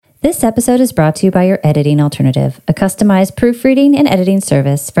This episode is brought to you by Your Editing Alternative, a customized proofreading and editing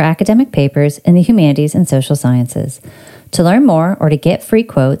service for academic papers in the humanities and social sciences. To learn more or to get free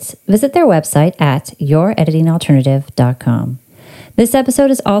quotes, visit their website at youreditingalternative.com. This episode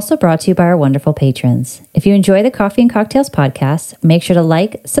is also brought to you by our wonderful patrons. If you enjoy the Coffee and Cocktails podcast, make sure to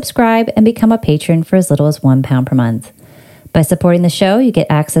like, subscribe, and become a patron for as little as £1 per month. By supporting the show, you get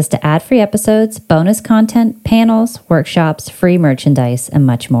access to ad-free episodes, bonus content, panels, workshops, free merchandise, and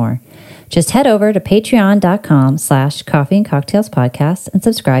much more. Just head over to patreon.com/Coffee and Cocktails podcast and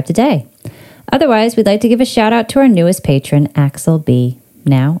subscribe today. Otherwise, we'd like to give a shout out to our newest patron, Axel B.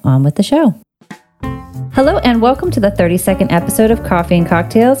 Now, on with the show. Hello and welcome to the 32nd episode of Coffee and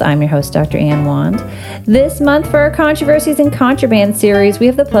Cocktails. I'm your host, Dr. Ann Wand. This month for our Controversies and Contraband series, we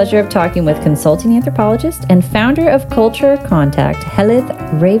have the pleasure of talking with consulting anthropologist and founder of Culture Contact, Helith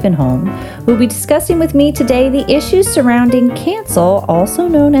Ravenholm, who will be discussing with me today the issues surrounding cancel, also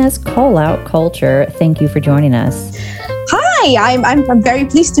known as call-out culture. Thank you for joining us. Hi, I'm very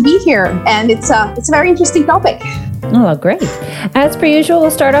pleased to be here, and it's a very interesting topic. Oh, great. As per usual,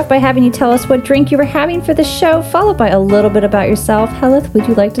 we'll start off by having you tell us what drink you were having for the show, followed by a little bit about yourself. Helith, would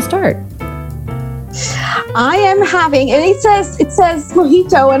you like to start? I am having, and it says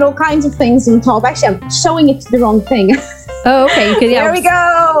mojito and all kinds of things on top. Actually, I'm showing it the wrong thing. Oh, okay. There we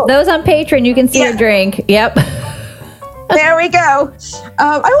go. Those on Patreon, you can see your drink. Yep. There we go. I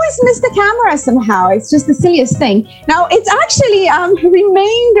always miss the camera somehow. It's just the silliest thing. Now, it's actually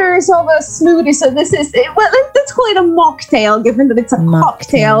remainders of a smoothie. So this is, let's call it a mocktail, given that it's a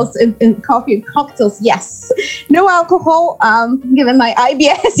cocktails and coffee and cocktails. Yes. No alcohol, given my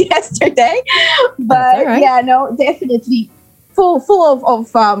IBS yesterday. But right. Yeah, no, definitely full of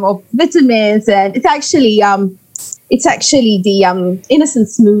vitamins. And it's actually the innocent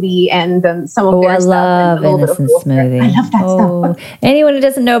smoothie and some of their stuff. I love innocent smoothie. I love that stuff. Anyone who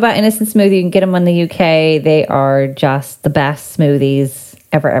doesn't know about innocent smoothie, you can get them in the UK. They are just the best smoothies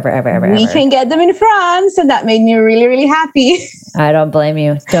ever. We can get them in France, and that made me really, really happy. I don't blame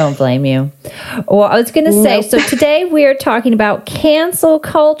you. Don't blame you. Well, I was going to say, So today we are talking about cancel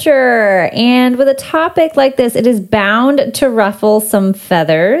culture. And with a topic like this, it is bound to ruffle some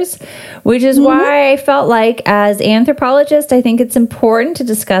feathers, which is why I felt like as anthropologist, I think it's important to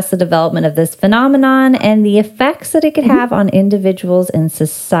discuss the development of this phenomenon and the effects that it could have on individuals and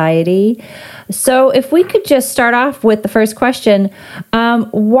society. So if we could just start off with the first question,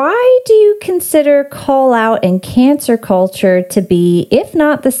 why do you consider call out and cancer culture to be, if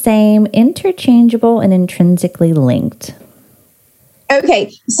not the same, interchangeable and intrinsically linked?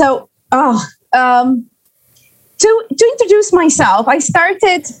 Okay, so to introduce myself, I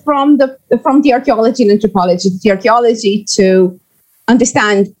started from the archaeology and anthropology, the archaeology to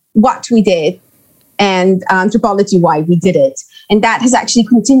understand what we did, and anthropology why we did it. And that has actually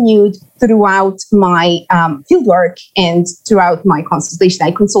continued throughout my fieldwork and throughout my consultation.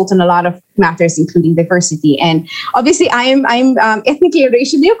 I consult on a lot of matters, including diversity. And obviously, I'm ethnically and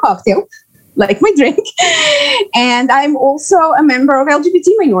racially a cocktail, like my drink. And I'm also a member of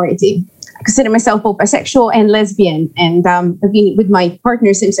LGBT minority. I consider myself both bisexual and lesbian. And I've been with my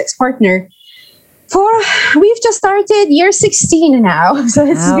partner, same-sex partner, we've just started year 16 now. So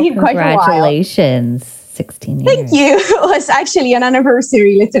it's been quite a while. Congratulations. 16 years. Thank you. It was actually an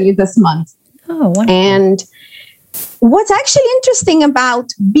anniversary literally this month. Oh, wonderful. And what's actually interesting about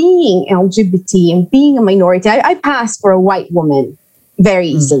being LGBT and being a minority, I pass for a white woman very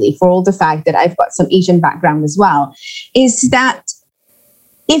easily for all the fact that I've got some Asian background as well, is that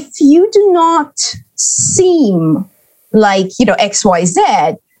if you do not seem like,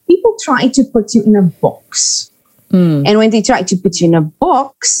 XYZ, people try to put you in a box. And when they try to put you in a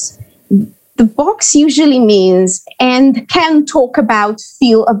box, the box usually means and can talk about,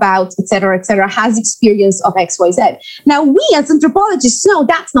 feel about, et cetera, has experience of XYZ. Now, we as anthropologists know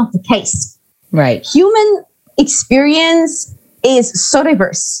that's not the case. Right. Human experience is so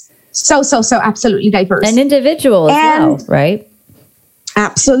diverse. So absolutely diverse. And individual as well, right?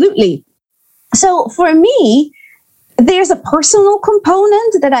 Absolutely. So for me, there's a personal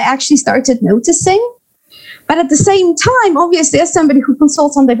component that I actually started noticing. But at the same time, obviously, as somebody who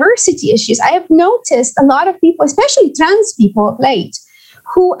consults on diversity issues, I have noticed a lot of people, especially trans people of late,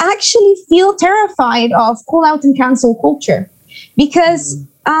 who actually feel terrified of call out and cancel culture. Because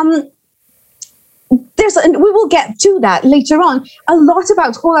we will get to that later on. A lot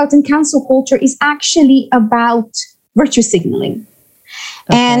about call out and cancel culture is actually about virtue signaling.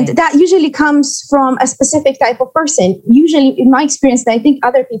 Okay. And that usually comes from a specific type of person. Usually, in my experience, and I think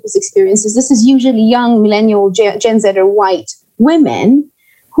other people's experiences, this is usually young millennial, Gen Z or white women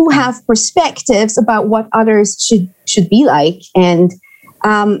who have perspectives about what others should be like. And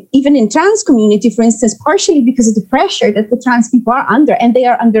even in trans community, for instance, partially because of the pressure that the trans people are under, and they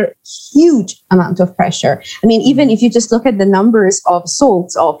are under huge amount of pressure. I mean, even if you just look at the numbers of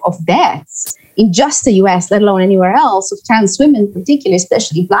assaults, of deaths in just the US, let alone anywhere else, of trans women, particularly,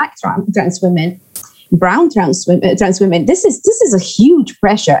 especially Black trans women, brown trans women, this is a huge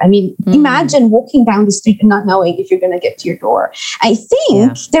pressure. I mean, imagine walking down the street and not knowing if you're going to get to your door. I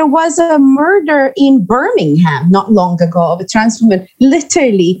think there was a murder in Birmingham not long ago of a trans woman,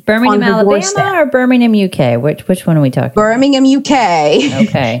 literally Birmingham, Alabama, or Birmingham, UK? Which one are we talking? Birmingham, UK.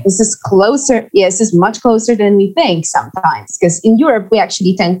 Okay. This is closer. Yes, this is much closer than we think sometimes. Because in Europe, we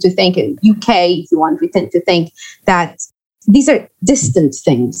actually tend to think, in UK, if you want, we tend to think that these are distant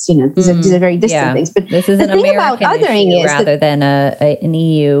things, you know, these are very distant things. But this is the an thing American about othering is rather than an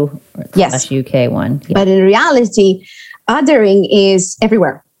EU / UK one. Yeah. But in reality, othering is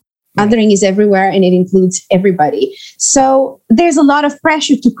everywhere. Right. Othering is everywhere, and it includes everybody. So there's a lot of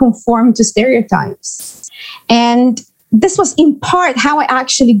pressure to conform to stereotypes. And this was in part how I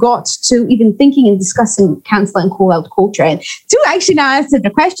actually got to even thinking and discussing cancel and call out culture. And to actually now answer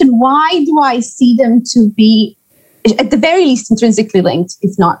the question, why do I see them to be at the very least intrinsically linked,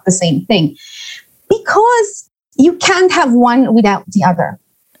 if not the same thing? Because you can't have one without the other.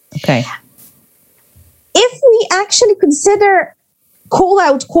 Okay. If we actually consider call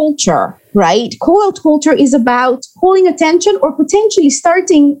out culture, right? Call out culture is about calling attention or potentially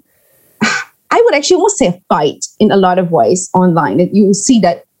starting, I would actually almost say, a fight in a lot of ways online. You will see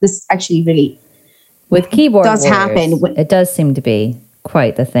that this actually really with keyboard does happen. It does seem to be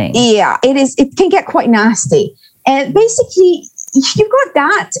quite the thing. Yeah, it is. It can get quite nasty. And basically, you've got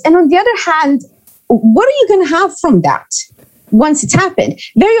that. And on the other hand, what are you going to have from that once it's happened?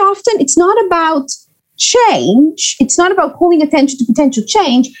 Very often, it's not about change. It's not about calling attention to potential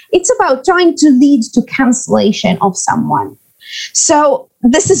change. It's about trying to lead to cancellation of someone. So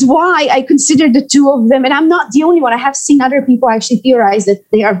this is why I consider the two of them. And I'm not the only one. I have seen other people actually theorize that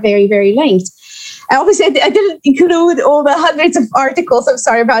they are very, very linked. Obviously, I didn't include all the hundreds of articles. I'm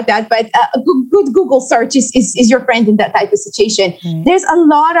sorry about that. But a good Google search is your friend in that type of situation. Mm. There's a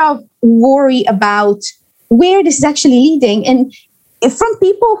lot of worry about where this is actually leading. And from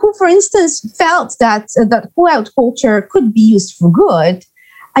people who, for instance, felt that pull-out culture could be used for good,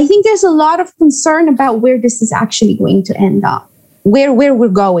 I think there's a lot of concern about where this is actually going to end up, where we're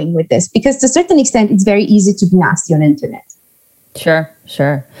going with this. Because to a certain extent, it's very easy to be nasty on the internet. Sure.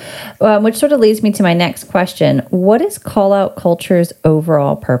 Which sort of leads me to my next question. What is call-out culture's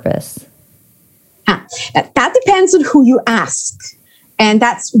overall purpose? That depends on who you ask. And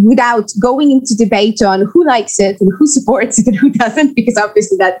that's without going into debate on who likes it and who supports it and who doesn't, because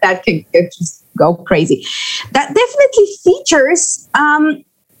obviously that can just go crazy. That definitely features,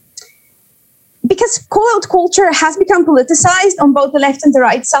 because call-out culture has become politicized on both the left and the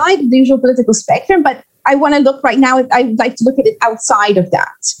right side of the usual political spectrum, but I want to look right now, I would like to look at it outside of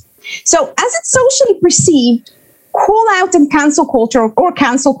that. So as it's socially perceived, call out and cancel culture, or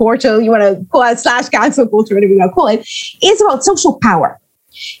cancel culture, you want to call out / cancel culture, whatever you want to call it, is about social power.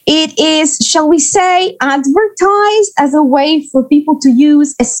 It is, shall we say, advertised as a way for people to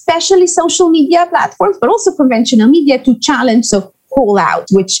use, especially social media platforms, but also conventional media, to challenge, so call out,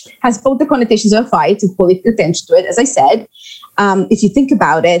 which has both the connotations of a fight, to call attention to it, as I said. If you think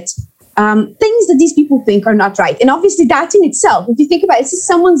about it, things that these people think are not right. And obviously that in itself, if you think about it, this is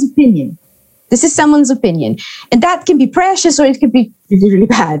someone's opinion. And that can be precious, or it can be really, really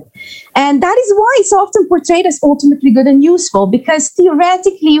bad. And that is why it's often portrayed as ultimately good and useful, because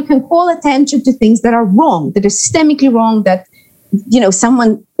theoretically you can call attention to things that are wrong, that are systemically wrong, that, you know,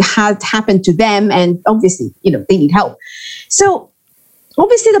 someone had happened to them, and obviously, you know, they need help. So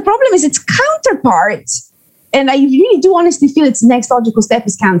obviously the problem is its counterpart. And I really do honestly feel its next logical step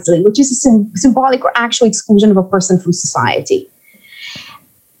is canceling, which is a symbolic or actual exclusion of a person from society.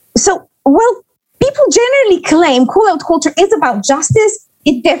 So, while people generally claim call-out culture is about justice,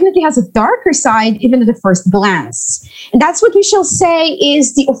 it definitely has a darker side, even at the first glance. And that's what we shall say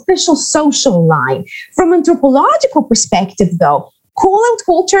is the official social line. From an anthropological perspective, though, call-out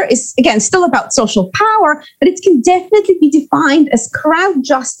culture is, again, still about social power, but it can definitely be defined as crowd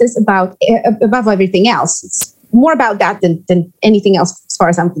justice above everything else. It's more about that than anything else, as far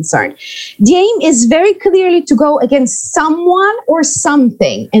as I'm concerned. The aim is very clearly to go against someone or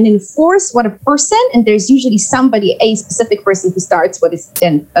something and enforce what a person, and there's usually somebody, a specific person, who starts what is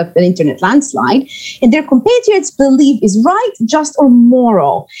then an internet landslide, and their compatriots believe is right, just, or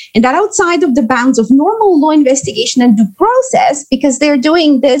moral. And that outside of the bounds of normal law investigation and due process, because they're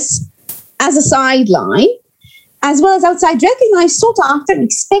doing this as a sideline, as well as outside recognized, sought after, and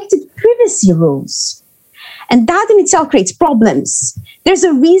expected privacy rules. And that in itself creates problems. There's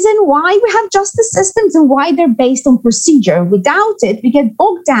a reason why we have justice systems and why they're based on procedure. Without it, we get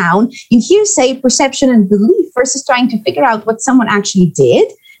bogged down in hearsay, perception, and belief versus trying to figure out what someone actually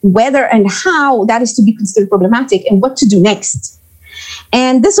did, whether and how that is to be considered problematic, and what to do next.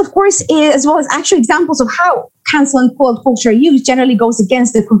 And this, of course, is, as well as actual examples of how cancel and call culture used, generally goes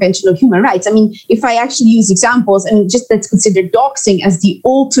against the convention of human rights. I mean, if I actually use examples, and just let's consider doxing as the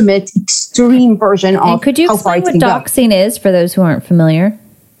ultimate extreme version of and could you how far explain it what can doxing is for those who aren't familiar?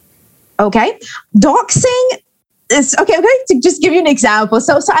 Okay. Doxing is, okay, to just give you an example.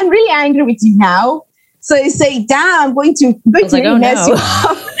 So I'm really angry with you now. So you say, damn, I'm going to really mess you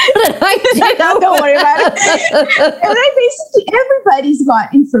up. Don't worry about it. And then basically everybody's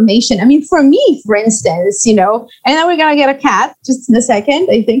got information. I mean, for me, for instance, and then we're going to get a cat just in a second.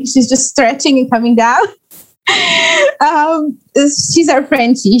 I think she's just stretching and coming down. She's our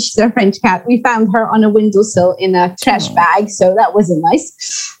Frenchie. She's our French cat. We found her on a windowsill in a trash bag. So that wasn't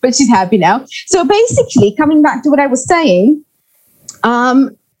nice, but she's happy now. So basically, coming back to what I was saying,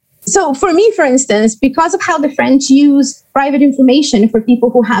 so for me, for instance, because of how the French use private information for people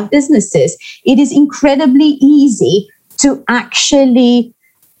who have businesses, it is incredibly easy to actually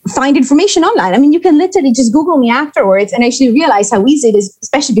find information online. I mean, you can literally just Google me afterwards and actually realize how easy it is,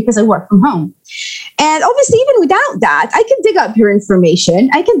 especially because I work from home. And obviously, even without that, I can dig up your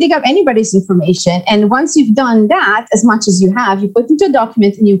information. I can dig up anybody's information. And once you've done that, as much as you have, you put into a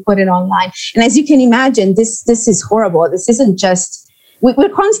document and you put it online. And as you can imagine, this is horrible. This isn't just... We're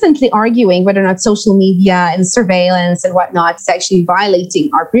constantly arguing whether or not social media and surveillance and whatnot is actually violating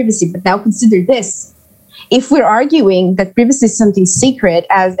our privacy. But now consider this. If we're arguing that privacy is something sacred,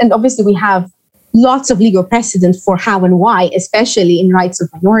 and obviously we have lots of legal precedent for how and why, especially in rights of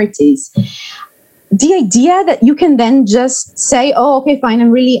minorities, the idea that you can then just say, oh, okay, fine,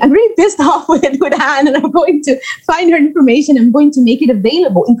 I'm really pissed off with Anne, and I'm going to find her information, I'm going to make it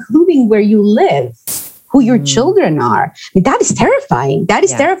available, including where you live, who your children are. I mean, that is terrifying. That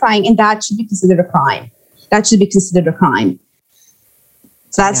is terrifying, and that should be considered a crime.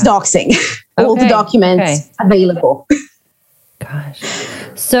 So that's doxing. All the documents available. Gosh.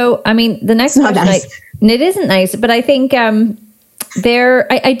 So, I mean, the next question, nice. It isn't nice, but I think I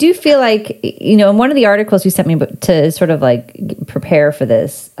do feel like, in one of the articles you sent me to sort of like prepare for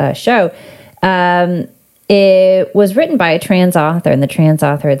this show, it was written by a trans author, and the trans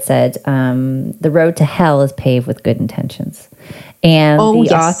author had said, the road to hell is paved with good intentions. And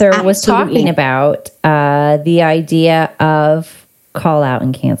author was talking about the idea of call out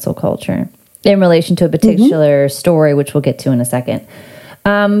and cancel culture in relation to a particular story, which we'll get to in a second.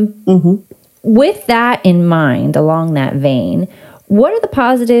 With that in mind, along that vein, what are the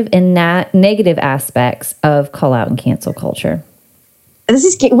positive and negative aspects of call out and cancel culture? This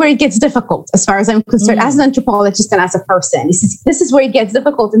is where it gets difficult, as far as I'm concerned, as an anthropologist and as a person. This is where it gets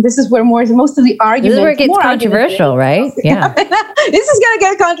difficult, and this is where most of the arguments... This is where it gets controversial, right? Yeah. This is going to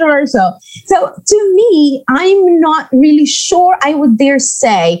get controversial. So to me, I'm not really sure I would dare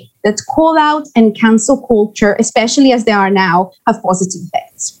say that call out and cancel culture, especially as they are now, have positive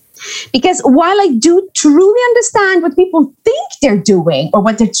effects. Because while I do truly understand what people think they're doing or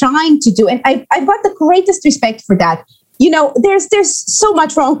what they're trying to do, and I've got the greatest respect for that, there's so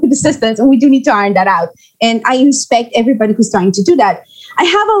much wrong with the systems, and we do need to iron that out. And I respect everybody who's trying to do that. I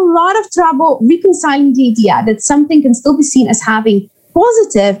have a lot of trouble reconciling the idea that something can still be seen as having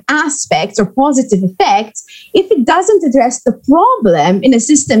positive aspects or positive effects if it doesn't address the problem in a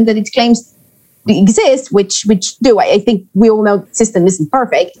system that it claims exists, which I think we all know the system isn't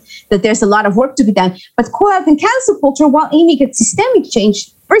perfect, that there's a lot of work to be done. But call out and cancel culture, while aiming at systemic change,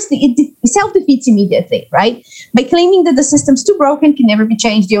 firstly, it self-defeats immediately, right? By claiming that the system's too broken, can never be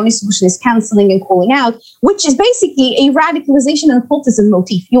changed, the only solution is canceling and calling out, which is basically a radicalization and cultism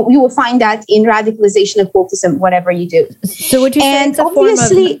motif. You will find that in radicalization and cultism, whatever you do. So would you say it's a form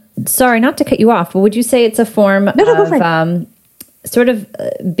of... Sorry, not to cut you off, but would you say it's a form of... sort of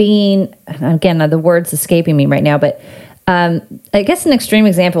being, again, the word's escaping me right now, but I guess an extreme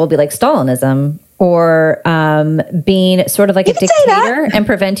example would be like Stalinism, or being sort of like a dictator and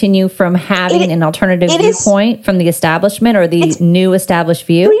preventing you from having an alternative viewpoint from the establishment or the new established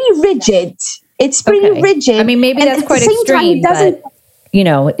view. Pretty rigid. It's pretty rigid. I mean, maybe that's quite extreme, but it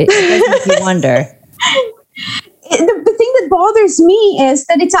does make you wonder. The thing that bothers me is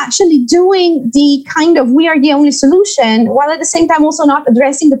that it's actually doing the kind of we are the only solution, while at the same time also not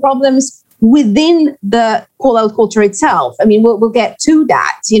addressing the problems within the call-out culture itself. I mean, we'll get to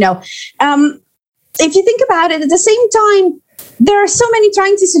that. If you think about it, at the same time, there are so many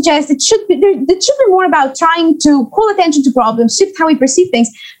trying to suggest it should be more about trying to call attention to problems, shift how we perceive things.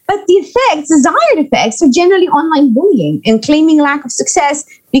 But the effects, desired effects, are generally online bullying and claiming lack of success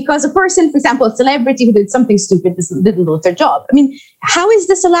because a person, for example, a celebrity who did something stupid, didn't do their job. I mean, how is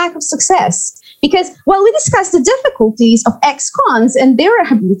this a lack of success? Because while we discuss the difficulties of ex-cons and their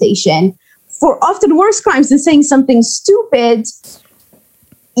rehabilitation for often worse crimes than saying something stupid,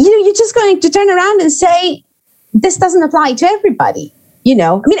 you're just going to turn around and say, this doesn't apply to everybody.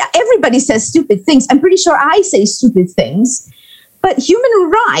 I mean, everybody says stupid things. I'm pretty sure I say stupid things. But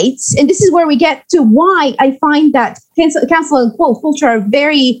human rights, and this is where we get to why I find that cancel and culture are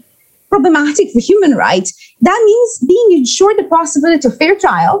very problematic for human rights. That means being ensured the possibility of fair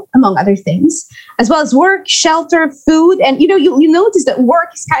trial, among other things, as well as work, shelter, food. And, you notice that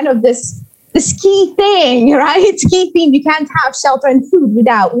work is kind of this key thing, right? It's key thing. You can't have shelter and food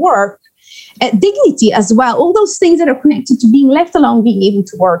without work. Dignity as well, all those things that are connected to being left alone, being able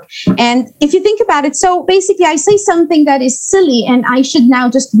to work. And if you think about it, so basically I say something that is silly and I should now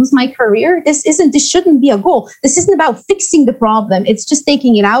just lose my career. This shouldn't be a goal. This isn't about fixing the problem. It's just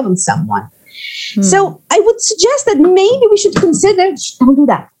taking it out on someone. So I would suggest that maybe we should consider, don't do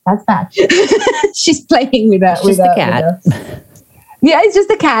that. That's bad. She's playing with a cat. Yeah, it's just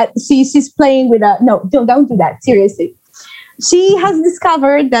a cat. She's playing with a, no, don't do that. Seriously. She has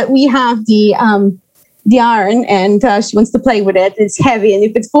discovered that we have the iron, and she wants to play with it. It's heavy, and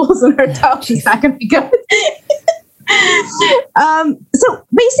if it falls on her toe, she's not going to be good. So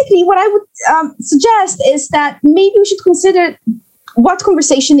basically, what I would suggest is that maybe we should consider what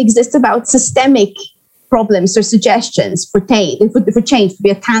conversation exists about systemic problems or suggestions for change, to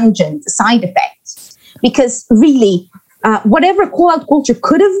be a tangent, a side effect. Because really, whatever call-out culture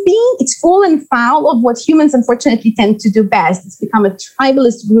could have been, it's fallen foul of what humans unfortunately tend to do best. It's become a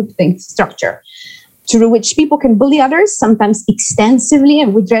tribalist groupthink structure through which people can bully others, sometimes extensively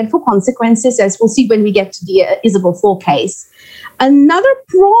and with dreadful consequences, as we'll see when we get to the Isabel Fall case. Another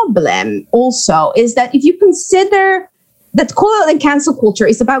problem also is that if you consider that call-out and cancel culture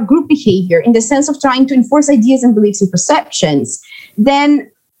is about group behavior in the sense of trying to enforce ideas and beliefs and perceptions,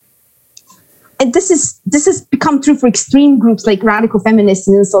 then and this has become true for extreme groups like radical feminists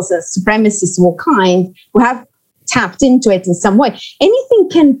and incels and supremacists of all kind who have tapped into it in some way. Anything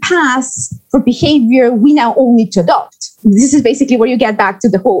can pass for behavior we now all need to adopt. This is basically where you get back to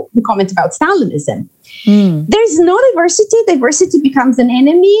the comment about Stalinism. There's no diversity. Diversity becomes an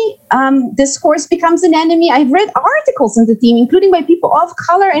enemy. Discourse becomes an enemy. I've read articles on the theme, including by people of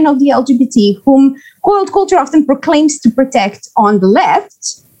color and of the LGBT, whom call-out culture often proclaims to protect on the left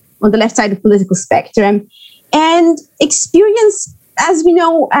side of the political spectrum. And experience, as we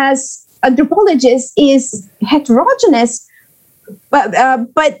know, as anthropologists, is heterogeneous. But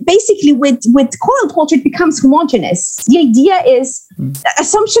basically, with call-out culture, it becomes homogeneous. The idea is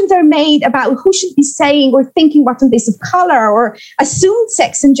assumptions are made about who should be saying or thinking what on the basis of color or assumed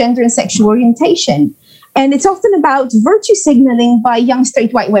sex and gender and sexual orientation. And it's often about virtue signaling by young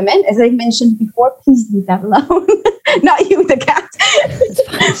straight white women, as I mentioned before. Please leave that alone. Not you, the cat.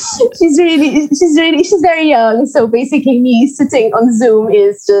 She's very young. So basically me sitting on Zoom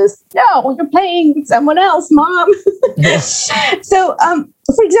is just, no, you're playing with someone else, mom. So,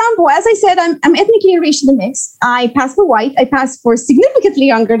 for example, as I said, I'm ethnically and racially mixed. I pass for white. I pass for significantly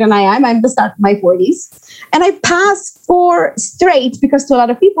younger than I am. I'm the start of my 40s. And I pass for straight because to a lot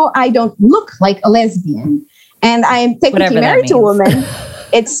of people, I don't look like a lesbian. And I am technically married to a woman.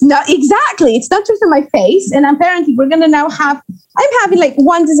 It's not exactly. It's not just on my face. And apparently we're going to now I'm having like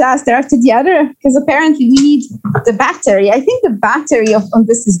one disaster after the other because apparently we need the battery. I think the battery on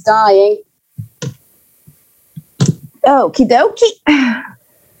this is dying. Okie dokie.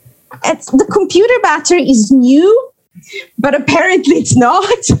 The computer battery is new, but apparently it's not.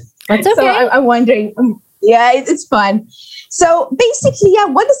 That's okay. So I'm wondering. Yeah, it's fun. So basically,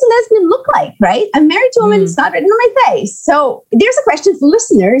 what does a lesbian look like, right? I'm married to a woman, it's not written on my face. So there's a question for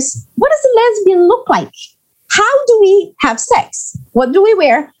listeners. What does a lesbian look like? How do we have sex? What do we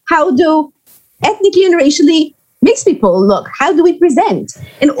wear? How do ethnically and racially mixed people look? How do we present?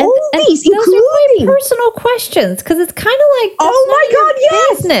 And all these, including... Those are quite personal questions, because it's kind of like, oh my God,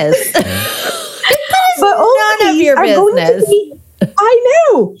 yes! Business. But all none of your business. I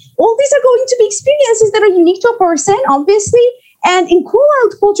know. All these are going to be experiences that are unique to a person, obviously. And in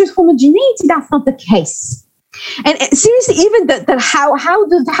call-out culture's homogeneity, that's not the case. And seriously, even how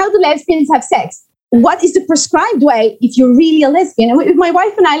do lesbians have sex? What is the prescribed way if you're really a lesbian? And my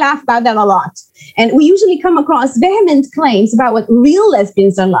wife and I laugh about that a lot. And we usually come across vehement claims about what real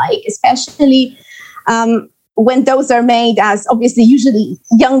lesbians are like, especially when those are made as obviously usually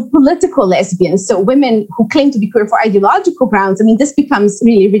young political lesbians, so women who claim to be queer for ideological grounds, I mean, this becomes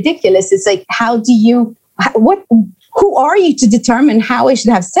really ridiculous. It's like, who are you to determine how I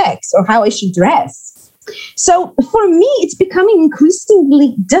should have sex or how I should dress? So for me, it's becoming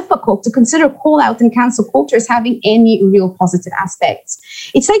increasingly difficult to consider call out and cancel culture as having any real positive aspects.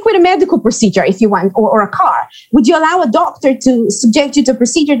 It's like with a medical procedure, if you want, or a car. Would you allow a doctor to subject you to a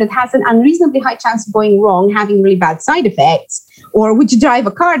procedure that has an unreasonably high chance of going wrong, having really bad side effects? Or would you drive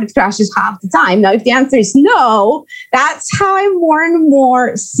a car that crashes half the time? Now, if the answer is no, that's how I'm more and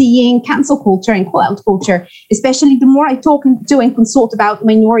more seeing cancel culture and call out culture, especially the more I talk to and consult about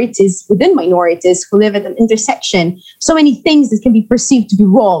minorities within minorities who live at an intersection. So many things that can be perceived to be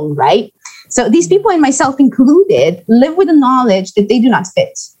wrong, right? So these people, and myself included, live with the knowledge that they do not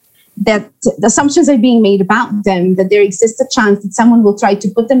fit, that the assumptions are being made about them, that there exists a chance that someone will try to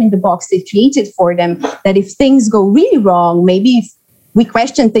put them in the box they created for them, that if things go really wrong, maybe if we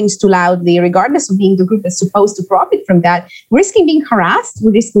question things too loudly, regardless of being the group that's supposed to profit from that, we're risking being harassed,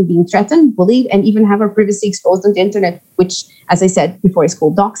 we're risking being threatened, bullied, and even have our privacy exposed on the internet, which, as I said before, is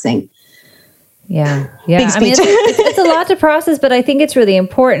called doxing. Yeah. I mean, it's a lot to process, but I think it's really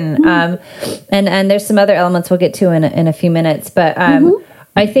important. And there's some other elements we'll get to in a few minutes. But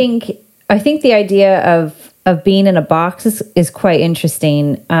I think the idea of being in a box is quite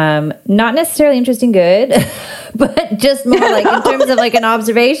interesting. Not necessarily interesting good, but just more like in terms of like an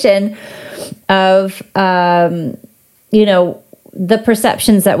observation of the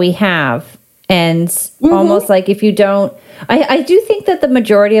perceptions that we have. And almost like if you don't, I do think that the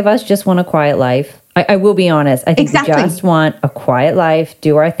majority of us just want a quiet life. I will be honest. I think we just want a quiet life,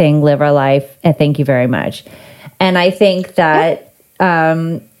 do our thing, live our life, and thank you very much. And I think that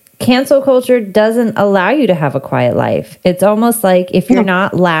cancel culture doesn't allow you to have a quiet life. It's almost like if you're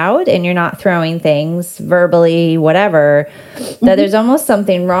not loud and you're not throwing things verbally, whatever, that there's almost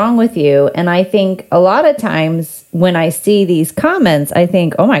something wrong with you. And I think a lot of times when I see these comments, I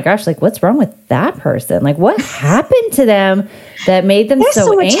think, oh my gosh, like what's wrong with that person? Like what happened to them that made them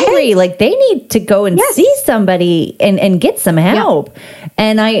so angry? Hate. Like they need to go and see somebody and get some help.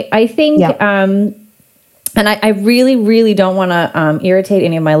 And I think, and I really, really don't want to irritate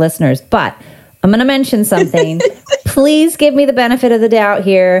any of my listeners, but I'm going to mention something. Please give me the benefit of the doubt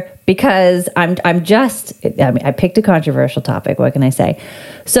here, because I picked a controversial topic. What can I say?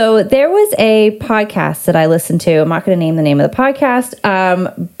 So there was a podcast that I listened to. I'm not going to name the name of the podcast,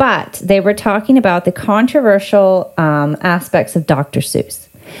 but they were talking about the controversial aspects of Dr. Seuss.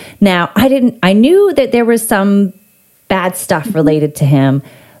 Now, I knew that there was some bad stuff related to him,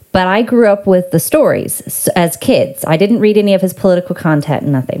 but I grew up with the stories as kids. I didn't read any of his political content,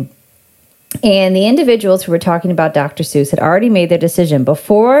 nothing. And the individuals who were talking about Dr. Seuss had already made their decision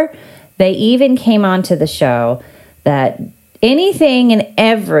before they even came onto the show that anything and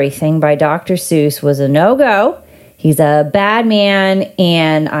everything by Dr. Seuss was a no-go. He's a bad man,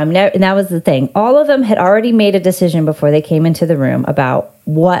 and and that was the thing. All of them had already made a decision before they came into the room about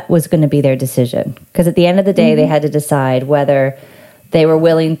what was going to be their decision. Because at the end of the day, they had to decide whether they were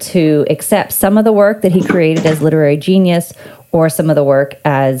willing to accept some of the work that he created as literary genius, or some of the work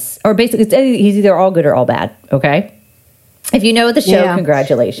or basically he's either all good or all bad, okay? If you know the show,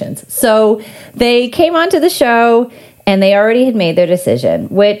 congratulations. So they came onto the show and they already had made their decision,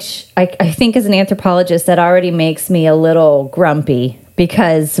 which I think as an anthropologist, that already makes me a little grumpy,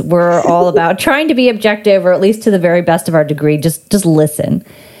 because we're all about trying to be objective, or at least to the very best of our degree, just listen.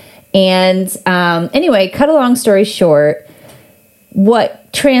 And anyway, cut a long story short,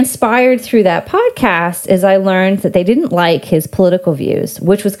 what transpired through that podcast is I learned that they didn't like his political views,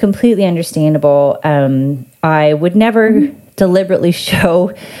 which was completely understandable. I would never deliberately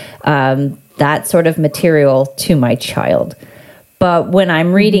show that sort of material to my child. But when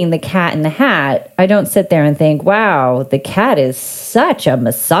I'm reading The Cat in the Hat, I don't sit there and think, wow, the cat is such a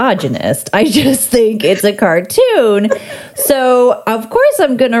misogynist. I just think it's a cartoon. So, of course,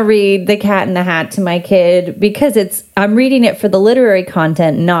 I'm going to read The Cat in the Hat to my kid, because I'm reading it for the literary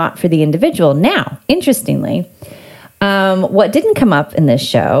content, not for the individual. Now, interestingly, what didn't come up in this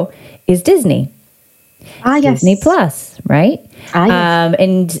show is Disney. Yes. Disney Plus, right? Yes.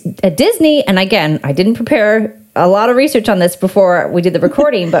 And at Disney, and again, I didn't prepare a lot of research on this before we did the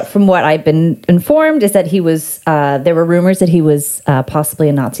recording, but from what I've been informed is that he was, there were rumors that he was possibly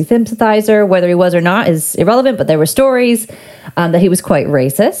a Nazi sympathizer. Whether he was or not is irrelevant, but there were stories that he was quite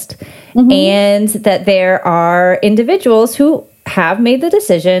racist, and that there are individuals who have made the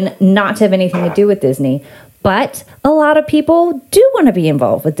decision not to have anything to do with Disney. But a lot of people do want to be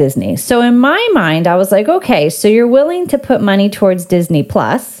involved with Disney. So in my mind, I was like, okay, so you're willing to put money towards Disney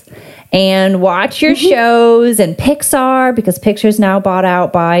Plus, and watch your shows and Pixar, because Pixar's now bought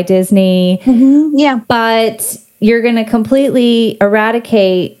out by Disney. Yeah. But you're going to completely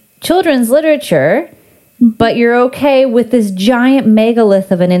eradicate children's literature, but you're okay with this giant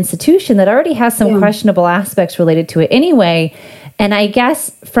megalith of an institution that already has some questionable aspects related to it anyway. And I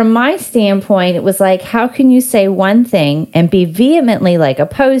guess from my standpoint, it was like, how can you say one thing and be vehemently like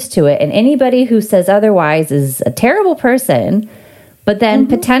opposed to it? And anybody who says otherwise is a terrible person, but then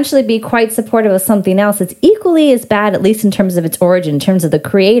potentially be quite supportive of something else that's equally as bad, at least in terms of its origin, in terms of the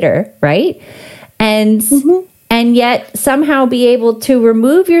creator, right? And yet somehow be able to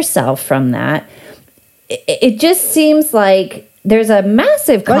remove yourself from that. It just seems like there's a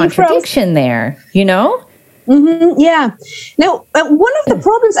massive contradiction there, you know? Yeah. Now, one of the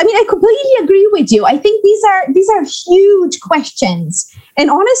problems, I mean, I completely agree with you. I think these are huge questions. And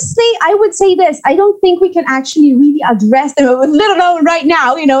honestly, I would say this, I don't think we can actually really address them, let alone right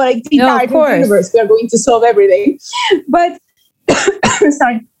now, you know, like the entire universe, we are going to solve everything. But,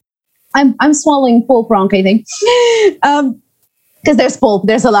 sorry, I'm swallowing pulp wrong, I think. Because there's pulp,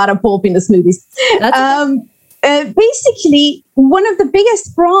 there's a lot of pulp in the smoothies. Basically, one of the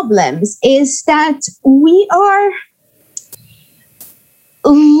biggest problems is that we are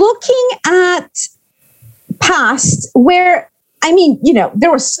looking at past where, I mean, you know,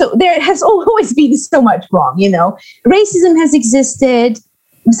 there has always been so much wrong, you know, racism has existed,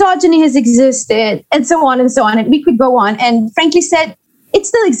 misogyny has existed, and so on and so on. And we could go on. And frankly said, it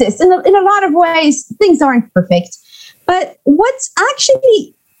still exists. In a lot of ways, things aren't perfect. But what's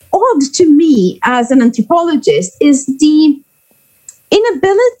actually odd to me as an anthropologist is the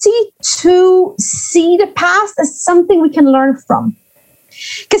inability to see the past as something we can learn from.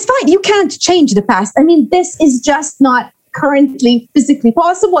 Because fine, you can't change the past. I mean, this is just not currently physically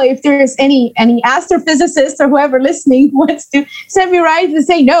possible. If there's any astrophysicist or whoever listening wants to set me right and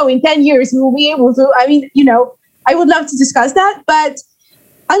say, no, in 10 years we will be able to, I mean, you know, I would love to discuss that. But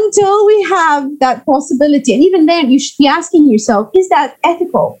until we have that possibility, and even then you should be asking yourself, is that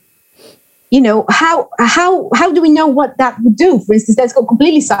ethical? You know, how do we know what that would do? For instance, let's go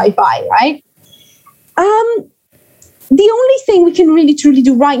completely sci-fi, right? The only thing we can really truly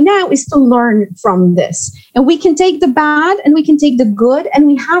do right now is to learn from this. And we can take the bad and we can take the good, and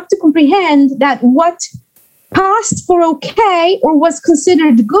we have to comprehend that what passed for okay or was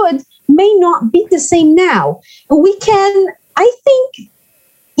considered good may not be the same now. And we can, I think,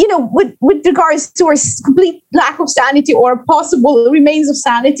 you know, with regards to our complete lack of sanity or possible remains of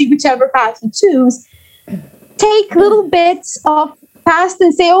sanity, whichever path you choose, take little bits of past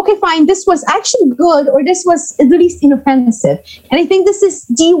and say, okay, fine, this was actually good, or this was at least inoffensive. And I think this is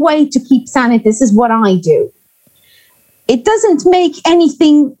the way to keep sanity. This is what I do. It doesn't make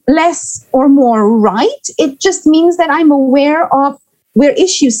anything less or more right. It just means that I'm aware of where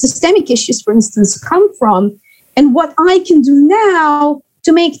issues, systemic issues, for instance, come from, and what I can do now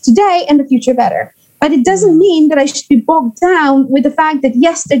to make today and the future better. But it doesn't mean that I should be bogged down with the fact that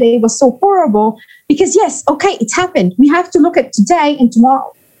yesterday was so horrible, because yes, okay, it's happened. We have to look at today and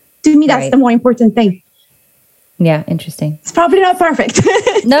tomorrow. To me, that's the more important thing. Yeah, interesting. It's probably not perfect.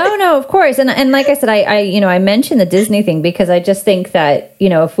 No, of course. And like I said, I mentioned the Disney thing because I just think that, you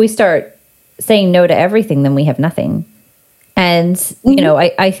know, if we start saying no to everything, then we have nothing. And, you know,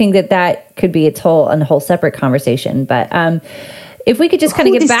 I think that could be a whole separate conversation. But if we could just kind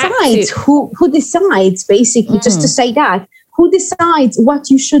of get back to who decides, basically, just to say that, who decides what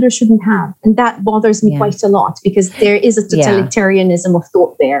you should or shouldn't have? And that bothers me quite a lot, because there is a totalitarianism of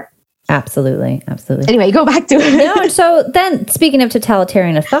thought there. Absolutely. Anyway, go back to it. No, so then, speaking of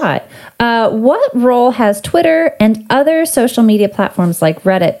totalitarian of thought, what role has Twitter and other social media platforms like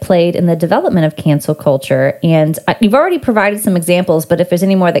Reddit played in the development of cancel culture? And you've already provided some examples, but if there's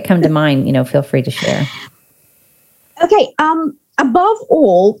any more that come to mind, you know, feel free to share. Okay. Above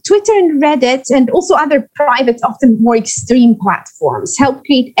all, Twitter and Reddit, and also other private, often more extreme platforms, help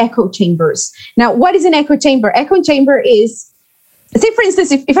create echo chambers. Now, what is an echo chamber? Echo chamber is, say, for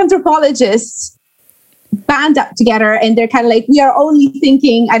instance, if anthropologists band up together and they're kind of like, we are only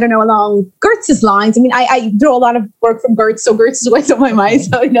thinking, I don't know, along Gertz's lines. I mean, I do a lot of work from Gertz, so Gertz is always on my mind.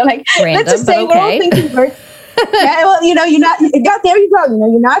 So, you know, like, random, let's just say we're all thinking Gertz. Yeah, well, you know, there you go. You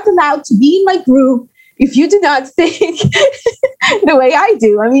know, you're not allowed to be in my group if you do not think the way I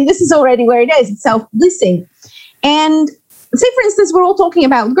do. I mean, this is already where it is. It's self-policing. And say, for instance, we're all talking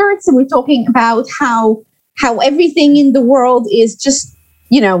about Gertz, and we're talking about how everything in the world is just,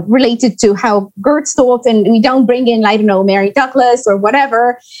 you know, related to how Gertz thought, and we don't bring in, I don't know, Mary Douglas or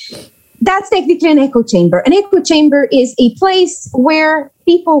whatever. That's technically an echo chamber. An echo chamber is a place where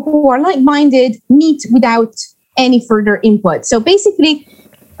people who are like-minded meet without any further input. So basically,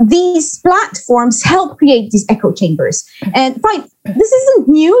 these platforms help create these echo chambers. And fine, this isn't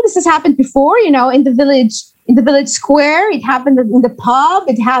new. This has happened before, in the village square. It happened in the pub.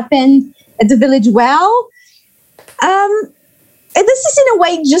 It happened at the village well. And this is in a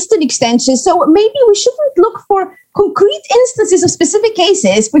way just an extension. So maybe we shouldn't look for concrete instances of specific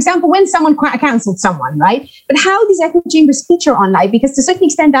cases. For example, when someone canceled someone, right? But how these echo chambers feature online, because to a certain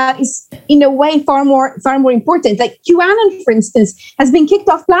extent that is in a way far more important. Like QAnon, for instance, has been kicked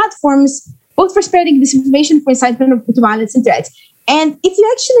off platforms both for spreading disinformation, for incitement to violence and threats. And if you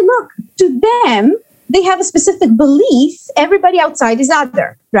actually look to them, they have a specific belief. Everybody outside is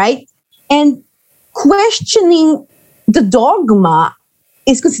other, right? And questioning the dogma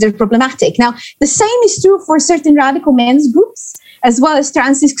is considered problematic. Now, the same is true for certain radical men's groups, as well as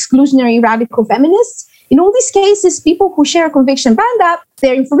trans exclusionary radical feminists. In all these cases, people who share a conviction band up,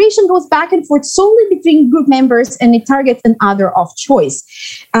 their information goes back and forth solely between group members, and it targets an other of choice.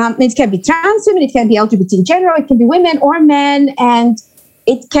 It can be trans women, it can be LGBT in general, it can be women or men, and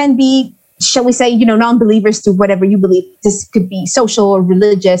it can be, shall we say, non-believers to whatever you believe. This could be social or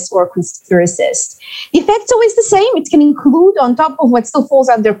religious or conspiracist. The effect's always the same. It can include, on top of what still falls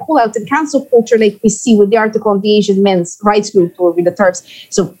under call-out and cancel culture, like we see with the article on the Asian men's rights group or with the TERFs,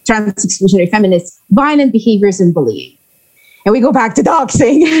 so trans exclusionary feminists, violent behaviors and bullying. And we go back to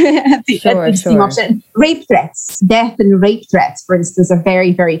doxing. Sure. Option. Rape threats, death and rape threats, for instance, are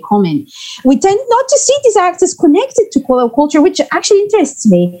very, very common. We tend not to see these acts as connected to call-out culture, which actually interests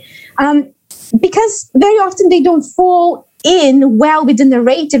me. Because very often they don't fall in well with the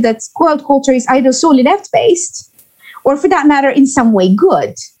narrative that call-out culture is either solely left-based or, for that matter, in some way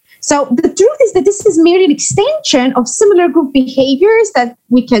good. So the truth is that this is merely an extension of similar group behaviors that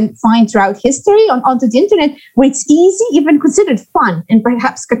we can find throughout history onto the internet, where it's easy, even considered fun, and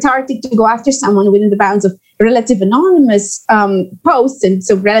perhaps cathartic to go after someone within the bounds of relative anonymous posts, and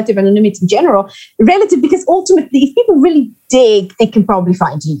so relative anonymity in general. Relative because ultimately, if people really dig, they can probably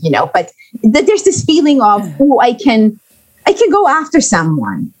find you, But there's this feeling of, I can go after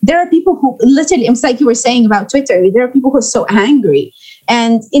someone. There are people who literally, it's like you were saying about Twitter, there are people who are so angry.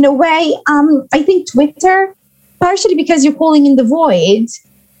 And in a way, I think Twitter, partially because you're calling in the void,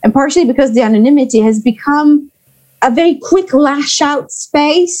 and partially because the anonymity has become a very quick lash out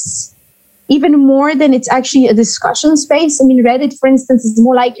space, even more than it's actually a discussion space. I mean, Reddit, for instance, is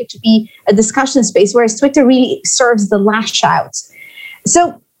more likely to be a discussion space, whereas Twitter really serves the lash out.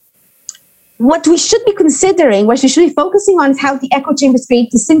 So what we should be considering, what we should be focusing on, is how the echo chambers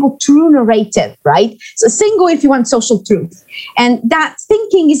create a single true narrative, right? So single, if you want, social truth. And that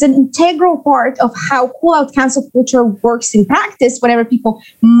thinking is an integral part of how call-out cancel culture works in practice, whatever people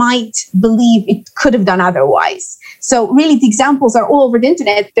might believe it could have done otherwise. So really, the examples are all over the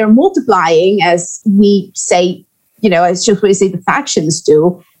internet. They're multiplying, as we say, as just we say the factions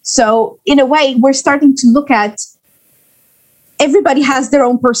do. So in a way, we're starting to look at everybody has their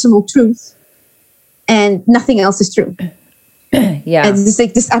own personal truth, and nothing else is true. Yeah. And it's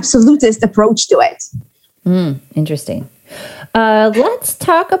like this absolutist approach to it. Interesting. Let's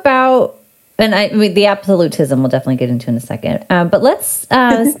talk about, the absolutism we'll definitely get into in a second. But let's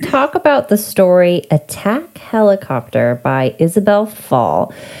talk about the story Attack Helicopter by Isabel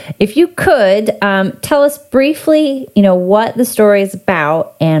Fall. If you could, tell us briefly, what the story is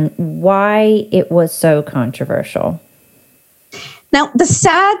about and why it was so controversial. Now, the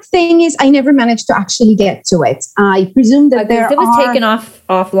sad thing is I never managed to actually get to it. I presume that it was taken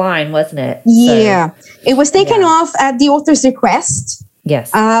offline, wasn't it? Yeah. So, it was taken off at the author's request.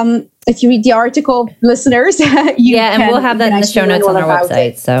 Yes. If you read the article, listeners, and we'll have that in the show notes on our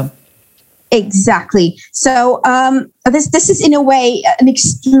website. So exactly. So this is in a way an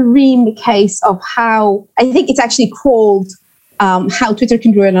extreme case of how I think it's actually called How Twitter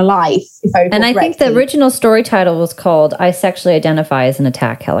Can Ruin a Life, if I recall correctly. Think the original story title was called I Sexually Identify as an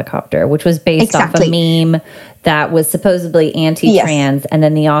Attack Helicopter, which was based off a meme that was supposedly anti-trans, and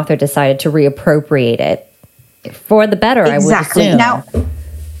then the author decided to reappropriate it for the better, I would assume. Now,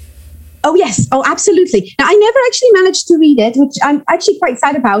 absolutely. Now, I never actually managed to read it, which I'm actually quite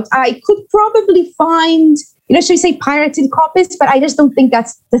sad about. I could probably find, should we say pirated copies, but I just don't think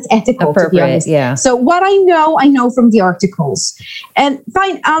that's ethical, to be honest. Yeah. So what I know from the articles. And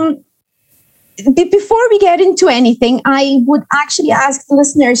fine, before we get into anything, I would actually ask the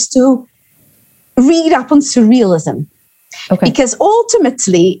listeners to read up on surrealism. Okay. Because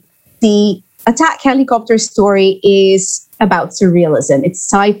ultimately, the Attack Helicopter story is about surrealism. It's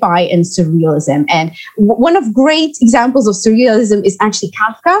sci-fi and surrealism. And one of great examples of surrealism is actually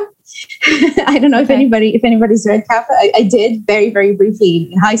Kafka. I don't know if anybody's read Kafka. I did very, very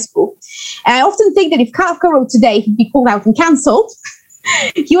briefly in high school. And I often think that if Kafka wrote today, he'd be called out and cancelled.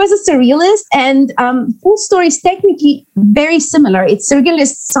 He was a surrealist, and Full Story is technically very similar. It's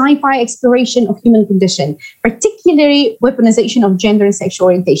surrealist sci-fi exploration of human condition, particularly weaponization of gender and sexual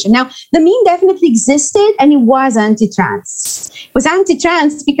orientation. Now, the meme definitely existed, and it was anti-trans. It was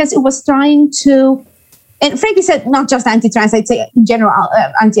anti-trans because it was trying to, and frankly said, not just anti-trans, I'd say in general,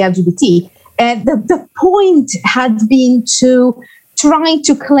 anti-LGBT. And the point had been to try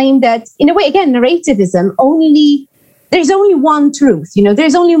to claim that, in a way, again, narrativism, there's only one truth.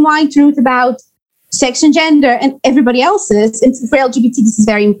 There's only one truth about sex and gender, and everybody else's, and for LGBT, this is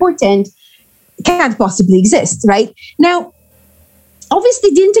very important, can't possibly exist, right? Now,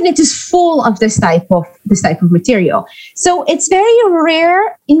 obviously, the internet is full of this type of material. So it's very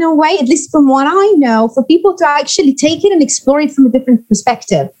rare, in a way, at least from what I know, for people to actually take it and explore it from a different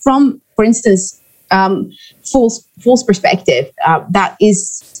perspective. From, for instance, Fool's perspective. That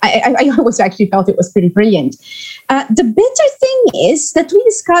is, I always actually felt it was pretty brilliant. The bitter thing is that we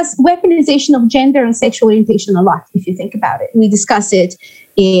discuss weaponization of gender and sexual orientation a lot, if you think about it. We discuss it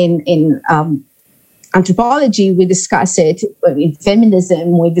in anthropology, we discuss it in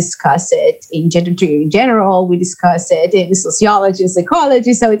feminism, we discuss it in gender theory in general, we discuss it in sociology and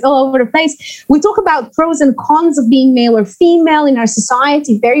psychology, so it's all over the place. We talk about pros and cons of being male or female in our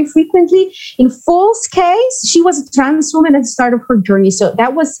society very frequently. In Fool's case, she was a trans woman at the start of her journey, so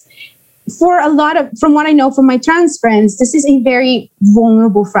that was, for a lot of, from what I know from my trans friends, this is a very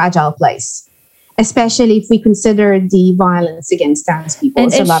vulnerable, fragile place. Especially if we consider the violence against trans people.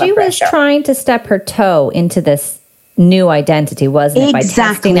 And she was trying to step her toe into this new identity, wasn't it? By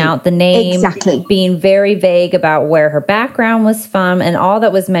testing out the name, being very vague about where her background was from. And all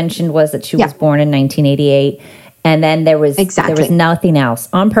that was mentioned was that she was born in 1988. And then there was nothing else,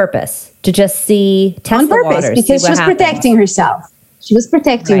 on purpose, to just test the waters. Because she was protecting herself. She was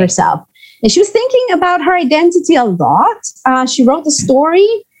protecting herself. And she was thinking about her identity a lot. She wrote a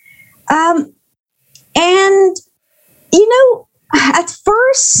story. And, at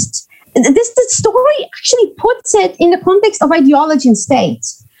first, the story actually puts it in the context of ideology and state.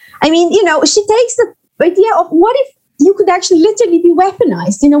 I mean, she takes the idea of what if you could actually literally be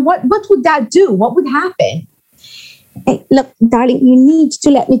weaponized? What would that do? What would happen? Hey, look, darling, you need to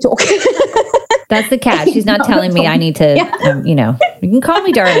let me talk. That's the cat. She's not telling me I need to, you can call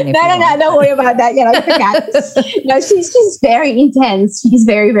me darling. If no, don't worry about that. It's the cat. No, she's very intense. She's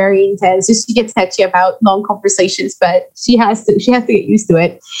very, very intense. So she gets touchy about long conversations, but she has to get used to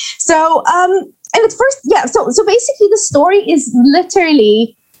it. So, and at first, so basically the story is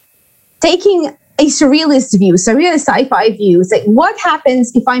literally taking a surrealist view, surrealist sci-fi view. It's like, what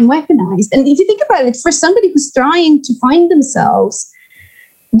happens if I'm weaponized? And if you think about it, for somebody who's trying to find themselves,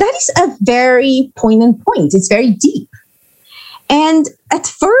 that is a very poignant point. It's very deep. And at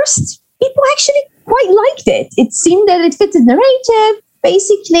first, people actually quite liked it. It seemed that it fit the narrative,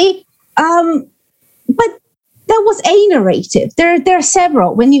 basically. But that was a narrative. There are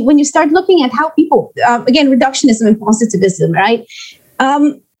several. When you start looking at how people, again, reductionism and positivism, right?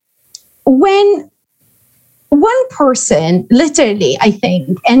 When one person, literally, I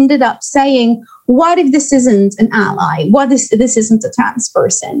think, ended up saying, what if this isn't an ally? What if this isn't a trans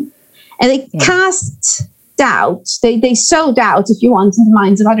person? And they cast doubt. They sow doubt, if you want, in the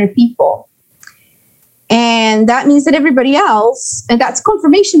minds of other people. And that means that everybody else, and that's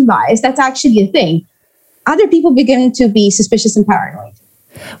confirmation bias, that's actually a thing. Other people begin to be suspicious and paranoid.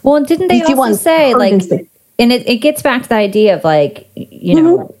 Well, didn't they also say, and it gets back to the idea of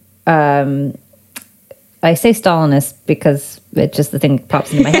I say Stalinist because it's just the thing that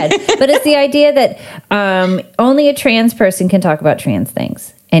pops into my head. But it's the idea that only a trans person can talk about trans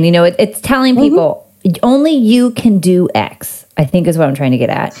things. And, it's telling people only you can do X, I think is what I'm trying to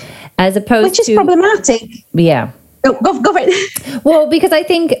get at. As opposed Which is problematic. Yeah. Go for it. Well, because I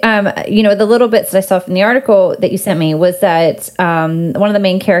think, the little bits that I saw from the article that you sent me was that one of the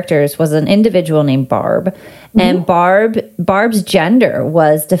main characters was an individual named Barb. And Barb's gender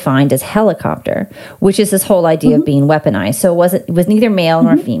was defined as helicopter, which is this whole idea of being weaponized. So it was neither male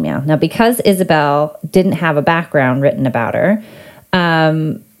nor female. Now, because Isabel didn't have a background written about her,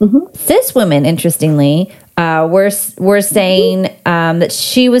 cis women, interestingly, were saying that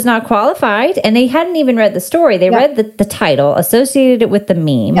she was not qualified, and they hadn't even read the story. They read the title, associated it with the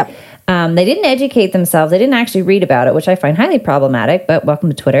meme. Yep. They didn't educate themselves. They didn't actually read about it, which I find highly problematic, but welcome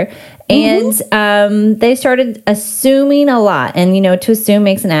to Twitter. And they started assuming a lot. And, to assume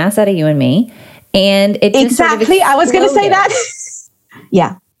makes an ass out of you and me. And it just Exactly. I was going to say that.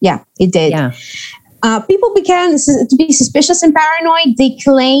 Yeah, it did. Yeah. People began to be suspicious and paranoid. They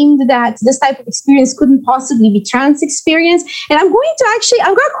claimed that this type of experience couldn't possibly be trans experience. And I'm going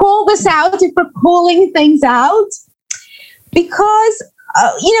to call this out if we're calling things out. Because,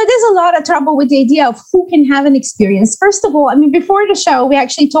 there's a lot of trouble with the idea of who can have an experience. First of all, I mean, before the show, we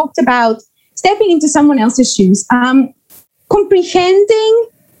actually talked about stepping into someone else's shoes, comprehending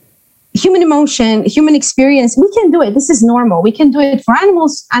human emotion, human experience. We can do it. This is normal. We can do it for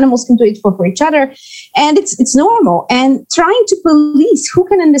animals. Animals can do it for each other. And it's normal. And trying to police who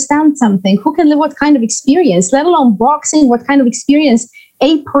can understand something, who can live what kind of experience, let alone boxing what kind of experience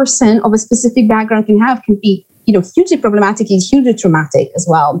a person of a specific background can have, can be, hugely problematic and hugely traumatic as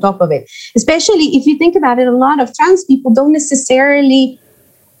well on top of it. Especially if you think about it, a lot of trans people don't necessarily,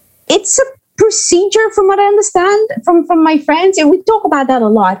 it's a procedure from what I understand from my friends. And we talk about that a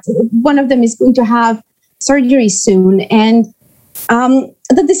lot. One of them is going to have surgery soon. And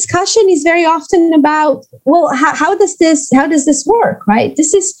the discussion is very often about, well, how does this work, right?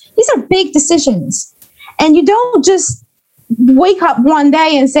 These are big decisions. And you don't just wake up one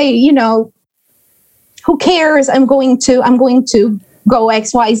day and say, who cares? I'm going to go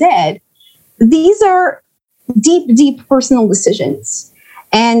X, Y, Z. These are deep, deep personal decisions.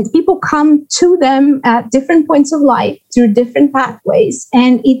 And people come to them at different points of life through different pathways.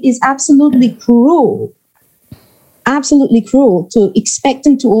 And it is absolutely cruel to expect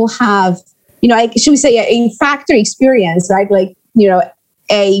them to all have, should we say a factory experience, right? Like,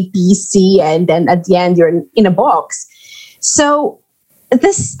 A, B, C, and then at the end you're in a box. So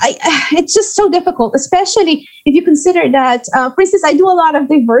it's just so difficult, especially if you consider that, for instance, I do a lot of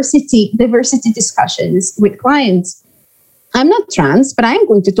diversity discussions with clients. I'm not trans, but I am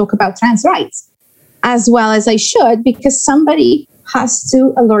going to talk about trans rights as well as I should, because somebody has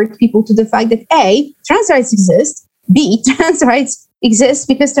to alert people to the fact that A, trans rights exist, B, trans rights exist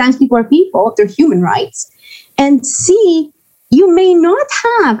because trans people are people, they're human rights, and C, you may not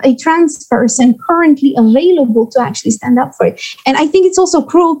have a trans person currently available to actually stand up for it. And I think it's also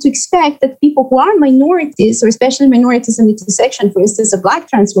cruel to expect that people who are minorities, or especially minorities in intersection, for instance, a Black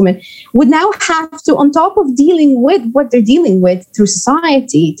trans woman, would now have to, on top of dealing with what they're dealing with through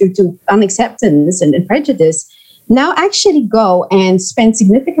society, through unacceptance and prejudice, now actually go and spend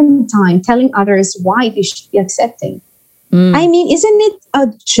significant time telling others why they should be accepting. I mean, isn't it a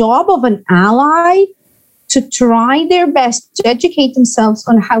job of an ally to try their best to educate themselves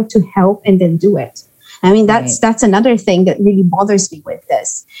on how to help and then do it? I mean, that's another thing that really bothers me with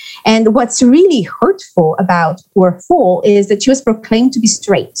this. And what's really hurtful about Poor Fool is that she was proclaimed to be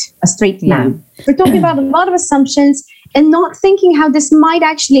a straight man. We're talking about a lot of assumptions and not thinking how this might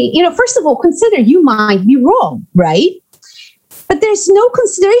actually, first of all, consider you might be wrong, right? But there's no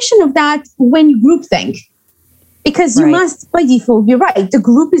consideration of that when you groupthink. Because you must, by default, be right. The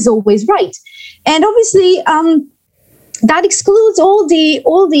group is always right. And obviously, that excludes all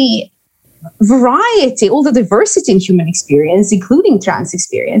the variety, all the diversity in human experience, including trans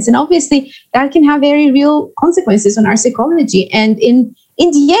experience. And obviously, that can have very real consequences on our psychology. And in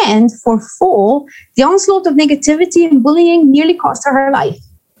the end, for Fool, the onslaught of negativity and bullying nearly cost her life.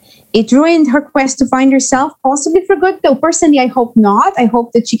 It ruined her quest to find herself, possibly for good, though personally, I hope not. I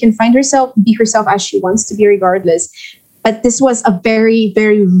hope that she can find herself, be herself as she wants to be regardless. But this was a very,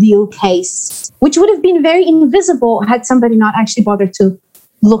 very real case, which would have been very invisible had somebody not actually bothered to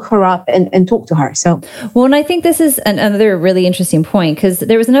look her up and talk to her. So, well, and I think this is another really interesting point, because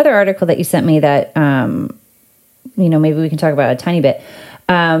there was another article that you sent me that, maybe we can talk about a tiny bit.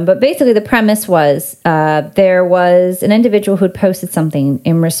 But basically the premise was there was an individual who had posted something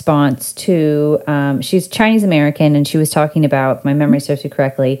in response to, she's Chinese American, and she was talking about, if my memory serves me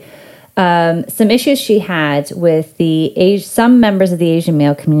correctly, some issues she had with some members of the Asian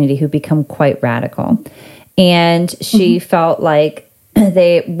male community who become quite radical. And she felt like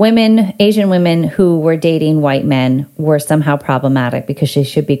Asian women who were dating white men were somehow problematic because they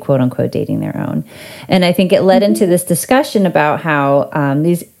should be quote unquote dating their own. And I think it led into this discussion about how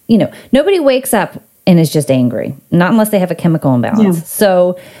nobody wakes up and is just angry, not unless they have a chemical imbalance. Yeah.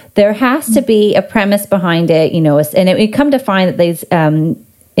 So there has to be a premise behind it, and it would come to find that these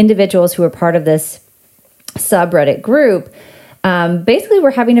individuals who were part of this subreddit group basically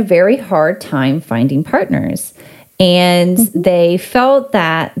were having a very hard time finding partners. And they felt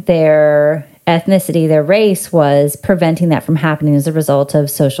that their ethnicity, their race was preventing that from happening as a result of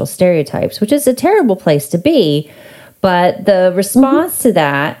social stereotypes, which is a terrible place to be. But the response to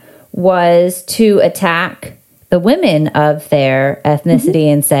that was to attack the women of their ethnicity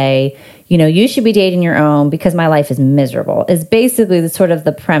and say, you should be dating your own because my life is miserable, is basically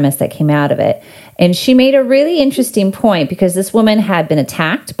the premise that came out of it. And she made a really interesting point, because this woman had been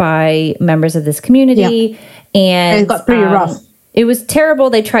attacked by members of this community. Yeah. And it got pretty rough. It was terrible.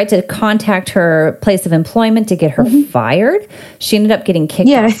 They tried to contact her place of employment to get her fired. She ended up getting kicked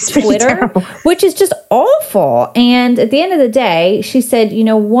off Twitter, which is just awful. And at the end of the day, she said,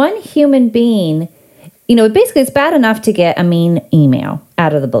 one human being, basically it's bad enough to get a mean email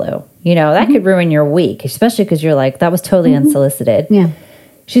out of the blue. That could ruin your week, especially because you're like, that was totally unsolicited. Yeah.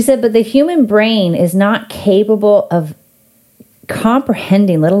 She said, but the human brain is not capable of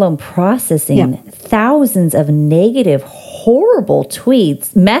comprehending, let alone processing thousands of negative, horrible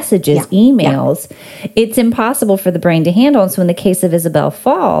tweets, messages, emails. It's impossible for the brain to handle. And so in the case of Isabel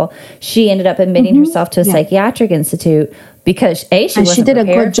Fall, she ended up admitting herself to a psychiatric institute because she did a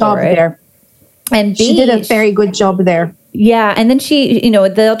good job there. And B, she did a very good job there. Yeah. And then she,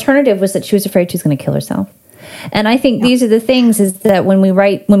 the alternative was that she was afraid she was going to kill herself. And I think these are the things is that when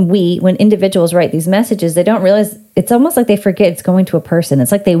individuals write these messages, they don't realize, it's almost like they forget it's going to a person.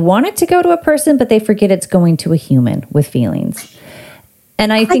 It's like they want it to go to a person, but they forget it's going to a human with feelings.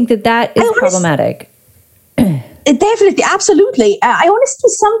 And I think that is problematic. Definitely, absolutely. I honestly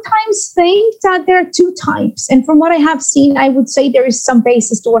sometimes think that there are two types. And from what I have seen, I would say there is some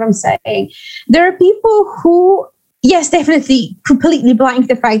basis to what I'm saying. There are people who, yes, definitely completely blank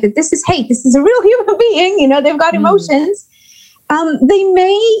the fact that this is hate. This is a real human being. They've got emotions. They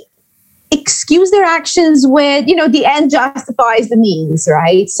may excuse their actions with, the end justifies the means,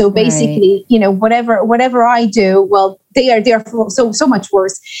 right? So basically, whatever I do, well, they are so much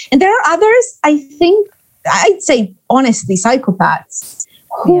worse. And there are others, I think, I'd say honestly, psychopaths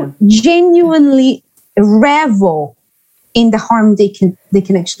who genuinely revel in the harm they can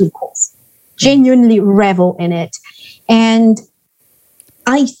actually cause. Genuinely revel in it. And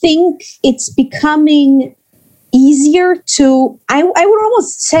I think it's becoming easier to, I would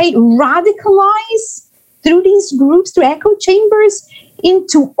almost say, radicalize through these groups, through echo chambers,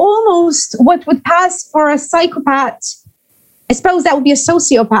 into almost what would pass for a psychopath. I suppose that would be a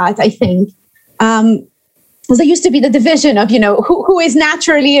sociopath, I think. Because there used to be the division of, who is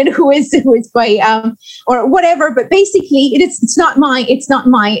naturally and who is by, or whatever. But basically, it's not my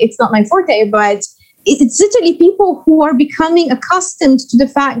forte, but it's literally people who are becoming accustomed to the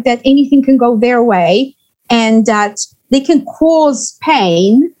fact that anything can go their way and that they can cause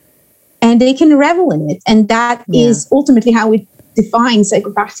pain and they can revel in it. And that is ultimately how we define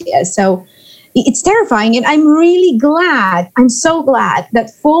psychopathy. So it's terrifying. And I'm so glad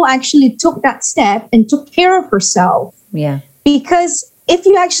that Fall actually took that step and took care of herself. Yeah. Because if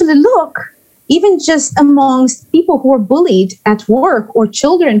you actually look, even just amongst people who are bullied at work or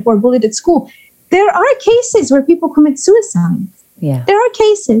children who are bullied at school, there are cases where people commit suicide. Yeah. There are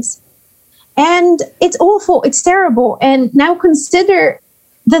cases. And it's awful. It's terrible. And now consider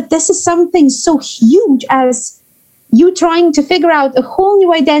that this is something so huge as you trying to figure out a whole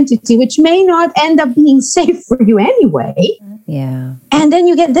new identity, which may not end up being safe for you anyway. Yeah. And then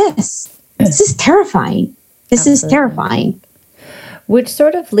you get this. This is terrifying. This is terrifying. Which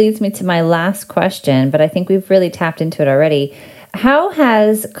sort of leads me to my last question, but I think we've really tapped into it already. How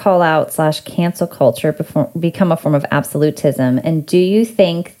has call-out / cancel culture become a form of absolutism? And do you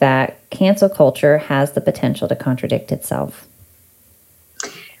think that cancel culture has the potential to contradict itself?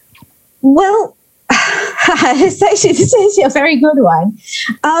 Well, this is a very good one.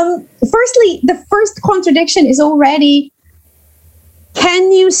 Firstly, the first contradiction is already,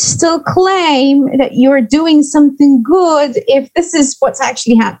 can you still claim that you're doing something good if this is what's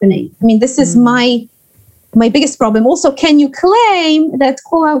actually happening? I mean, this is my biggest problem. Also, can you claim that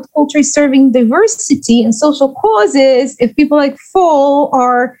call-out culture is serving diversity and social causes if people like Fall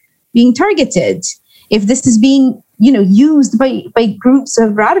are being targeted? If this is being, used by groups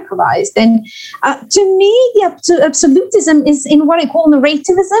of radicalized? And to me, the absolutism is in what I call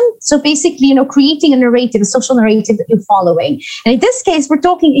narrativism. So basically, creating a narrative, a social narrative that you're following. And in this case, we're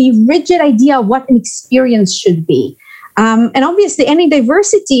talking a rigid idea of what an experience should be. And obviously, any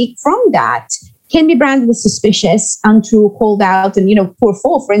diversity from that can be branded as suspicious, untrue, called out. And, poor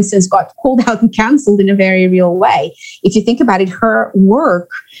Fall, for instance, got called out and canceled in a very real way. If you think about it, her work,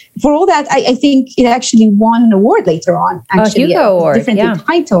 for all that, I think it actually won an award later on. Actually, Hugo Award, differently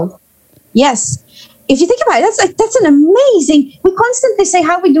titled. Yes. If you think about it, that's an amazing, we constantly say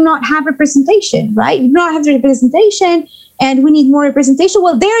how we do not have representation, right? We do not have the representation and we need more representation.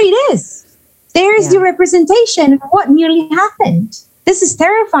 Well, there it is. There's the representation of what nearly happened. This is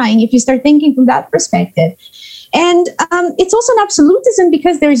terrifying if you start thinking from that perspective. And it's also an absolutism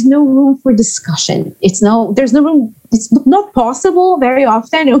because there is no room for discussion. There's no room. It's not possible very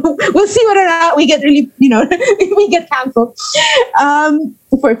often. We'll see whether or not we get really, we get canceled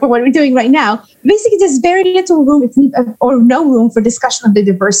for what we're doing right now. Basically, there's very little room or no room for discussion of the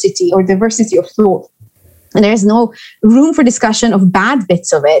diversity or diversity of thought. And there's no room for discussion of bad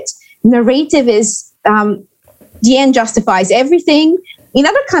bits of it. Narrative is the end justifies everything. In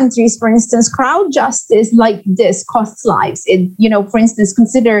other countries, for instance, crowd justice like this costs lives. For instance,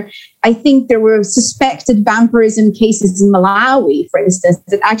 I think there were suspected vampirism cases in Malawi, for instance,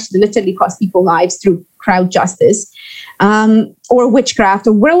 that actually literally cost people lives through crowd justice, or witchcraft,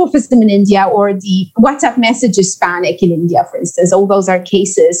 or werewolfism in India, or the WhatsApp messages panic in India, for instance. All those are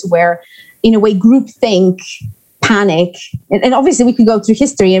cases where, in a way, groupthink, panic, and obviously we could go through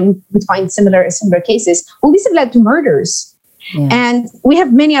history and we would find similar cases. All these have led to murders. Yeah. And we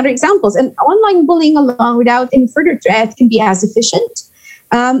have many other examples. And online bullying alone, without any further threat, can be as efficient.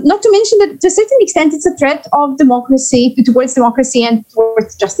 Not to mention that to a certain extent, it's a threat of democracy, towards democracy and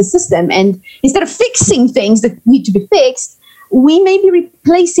towards the justice system. And instead of fixing things that need to be fixed, we may be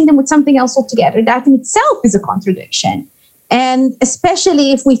replacing them with something else altogether. That in itself is a contradiction. And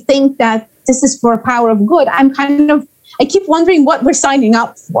especially if we think that this is for a power of good, I keep wondering what we're signing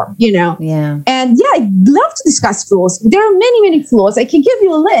up for, Yeah. And I'd love to discuss flaws. There are many, many flaws. I can give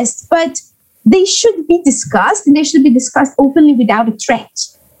you a list, but they should be discussed, and they should be discussed openly without a threat,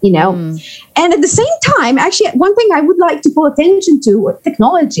 And at the same time, actually, one thing I would like to pull attention to with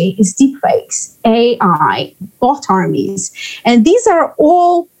technology is deepfakes, AI, bot armies. And these are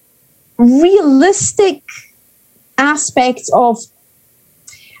all realistic aspects of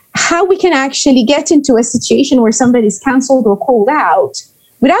how we can actually get into a situation where somebody is canceled or called out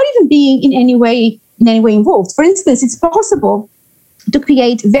without even being in any way involved. For instance, it's possible to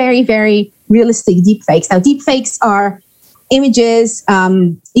create very, very realistic deepfakes. Now, deepfakes are images,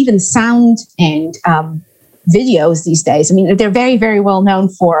 even sound and videos these days. I mean, they're very, very well known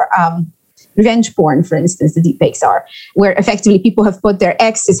for revenge porn, for instance, the deepfakes are, where effectively people have put their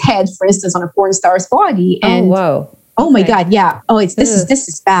ex's head, for instance, on a porn star's body. And whoa. Oh my God, yeah. Oh, this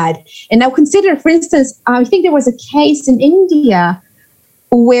is bad. And now consider, for instance, I think there was a case in India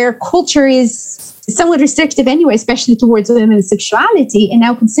where culture is somewhat restrictive anyway, especially towards women's sexuality. And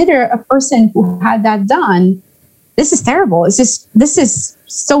now consider a person who had that done. This is terrible. This is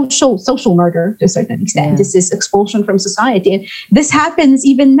social murder to a certain extent. Yeah. This is expulsion from society. And this happens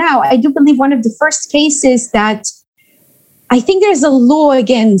even now. I do believe one of the first cases that I think there's a law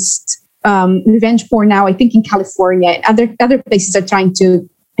against revenge porn now, I think in California. Other places are trying to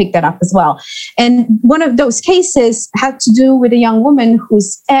pick that up as well. And one of those cases had to do with a young woman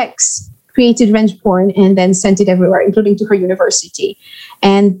whose ex created revenge porn and then sent it everywhere, including to her university.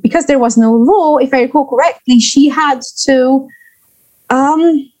 And because there was no law, if I recall correctly, she had to,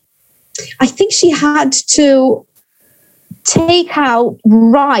 take out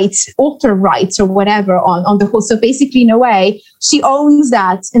rights, alter rights or whatever on the whole. So basically, in a way, she owns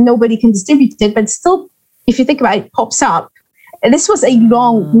that and nobody can distribute it. But still, if you think about it, it pops up. And this was a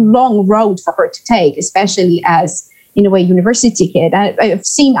long road for her to take, especially as, in a way, university kid. I've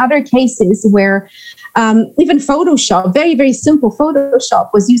seen other cases where even Photoshop, very, very simple Photoshop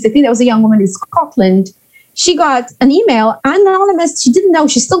was used. I think there was a young woman in Scotland. She got an email, anonymous. She didn't know.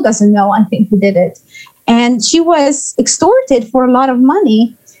 She still doesn't know, I think, who did it. And she was extorted for a lot of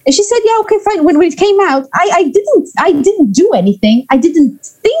money. And she said, yeah, okay, fine. When it came out, I didn't do anything. I didn't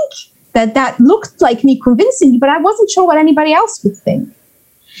think that looked like me convincingly, but I wasn't sure what anybody else would think.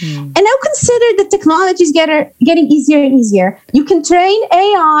 And now consider the technology is getting easier and easier. You can train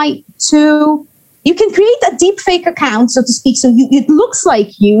AI you can create a deep fake account, so to speak. So it looks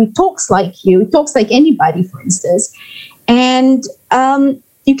like you, it talks like anybody, for instance. And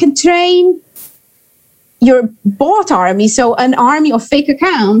you can train your bot army, so an army of fake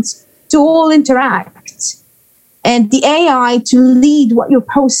accounts, to all interact, and the AI to lead what you're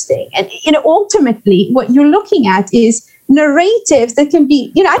posting. And ultimately, what you're looking at is narratives that can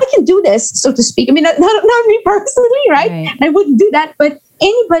be, I can do this, so to speak. I mean, not me personally, right? I wouldn't do that, but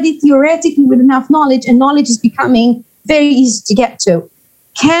anybody theoretically with enough knowledge, and knowledge is becoming very easy to get to,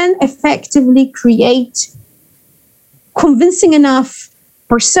 can effectively create convincing enough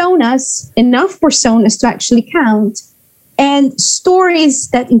personas to actually count, and stories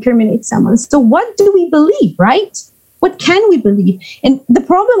that incriminate someone. So what do we believe, right? What can we believe? And the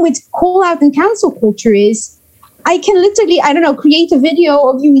problem with call out and cancel culture is I can literally, create a video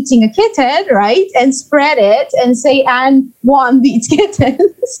of you eating a kitten, right? And spread it and say, and one eats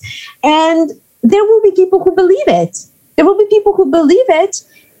kittens. And there will be people who believe it.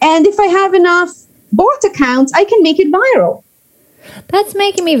 And if I have enough bot accounts, I can make it viral. That's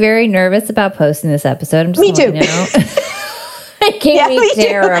making me very nervous about posting this episode. I'm just me too. It made me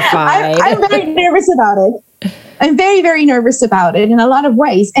terrified. I'm very nervous about it. I'm very, very nervous about it in a lot of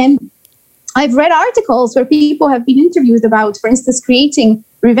ways. And I've read articles where people have been interviewed about, for instance, creating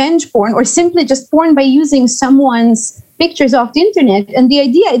revenge porn or simply just porn by using someone's pictures off the internet. And the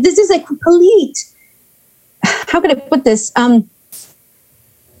idea, this is a complete, how can I put this?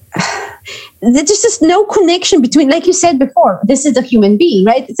 There's just no connection between, like you said before, this is a human being,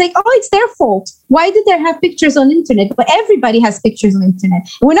 right? It's like, oh, it's their fault. Why did they have pictures on internet? But everybody has pictures on internet.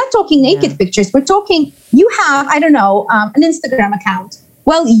 We're not talking naked pictures. We're talking, you have, I don't know, an Instagram account.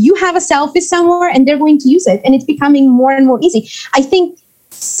 Well, you have a selfie somewhere and they're going to use it. And it's becoming more and more easy. I think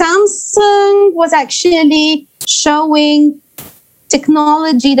Samsung was actually showing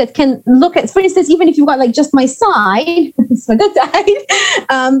technology that can look at, for instance, even if you've got like just my side, so that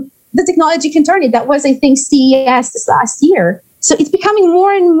died, the technology can turn it. That was, I think, CES this last year. So it's becoming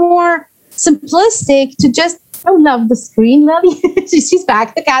more and more simplistic to just, I love the screen, Lily. She's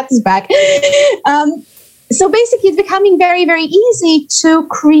back. The cat is back. So basically, it's becoming very, very easy to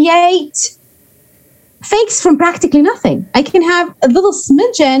create fakes from practically nothing. I can have a little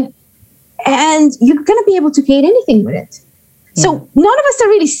smidgen and you're going to be able to create anything with it. Yeah. So none of us are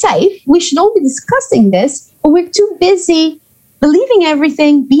really safe. We should all be discussing this, but we're too busy believing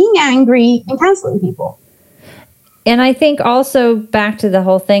everything, being angry, and canceling people. And I think also back to the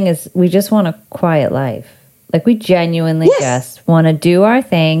whole thing is we just want a quiet life. Like we genuinely just want to do our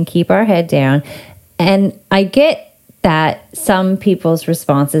thing, keep our head down. And I get that some people's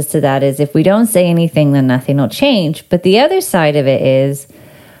responses to that is if we don't say anything, then nothing will change. But the other side of it is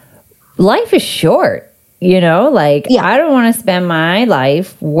life is short. You know, like I don't want to spend my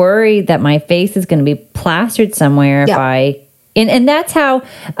life worried that my face is going to be plastered somewhere if I... And that's how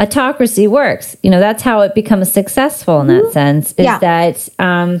autocracy works. You know, that's how it becomes successful in that sense, is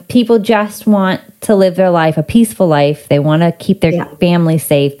that people just want to live their life, a peaceful life. They want to keep their family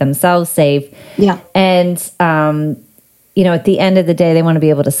safe, themselves safe. Yeah. And, you know, at the end of the day, they want to be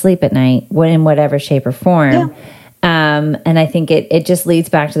able to sleep at night in whatever shape or form. Yeah. And I think it just leads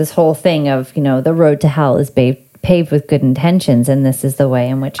back to this whole thing of, you know, the road to hell is paved with good intentions. And this is the way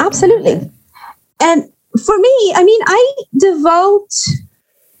in which. Absolutely. And for me, I mean, I devote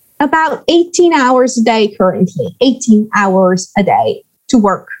about 18 hours a day currently, 18 hours a day to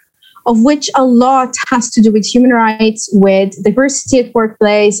work, of which a lot has to do with human rights, with diversity at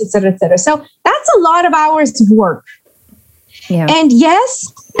workplace, et cetera, et cetera. So that's a lot of hours of work. Yeah. And yes,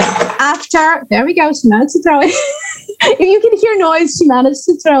 after, there we go, she managed to throw it. If you can hear noise, she managed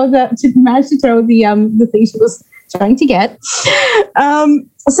to throw the thing she was trying to get.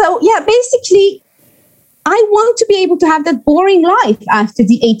 So yeah, basically, I want to be able to have that boring life after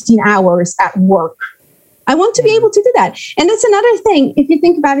the 18 hours at work. I want to be able to do that. And that's another thing. If you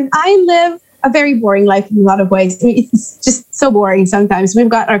think about it, I live a very boring life in a lot of ways. I mean, it's just so boring sometimes. We've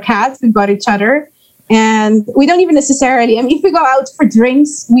got our cats, we've got each other, and we don't even necessarily, I mean, if we go out for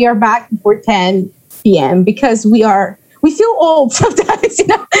drinks, we are back before 10 p.m. because we feel old sometimes, you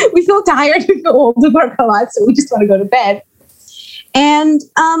know, we feel tired, we feel old, we work a lot, so we just want to go to bed. And,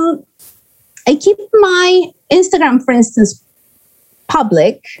 I keep my Instagram, for instance,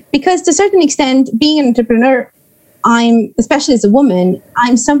 public because to a certain extent, being an entrepreneur, especially as a woman,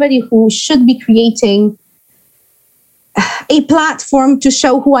 I'm somebody who should be creating a platform to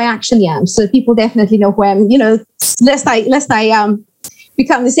show who I actually am. So people definitely know who I am, you know, lest I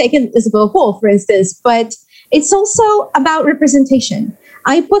become the second Isabel Hall, for instance. But it's also about representation.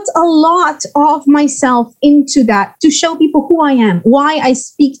 I put a lot of myself into that to show people who I am, why I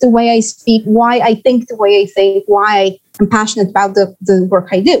speak the way I speak, why I think the way I think, why I'm passionate about the work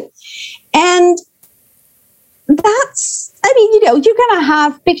I do. And that's, I mean, you know, you're going to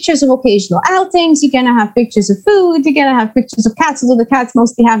have pictures of occasional outings. You're going to have pictures of food. You're going to have pictures of cats, although the cats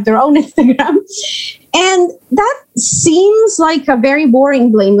mostly have their own Instagram. And that seems like a very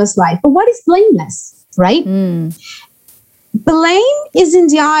boring, blameless life. But what is blameless, right? Blame is in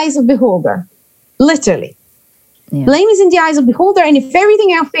the eyes of beholder, literally. Yeah. Blame is in the eyes of beholder, and if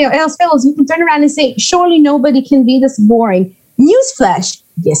everything else fails, you can turn around and say, surely nobody can be this boring. Newsflash,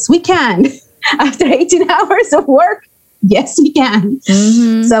 yes, we can. After 18 hours of work, yes, we can.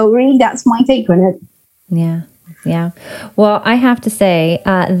 Mm-hmm. So really, that's my take on it. Yeah. Yeah. Well, I have to say,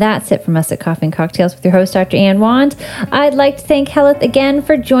 that's it from us at Coffee and Cocktails with your host, Dr. Anne Wand. I'd like to thank Helith again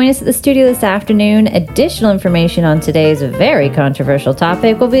for joining us at the studio this afternoon. Additional information on today's very controversial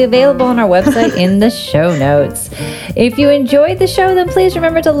topic will be available on our website in the show notes. If you enjoyed the show, then please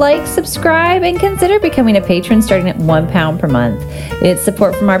remember to like, subscribe, and consider becoming a patron starting at £1 per month. It's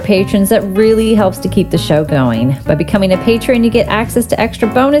support from our patrons that really helps to keep the show going. By becoming a patron, you get access to extra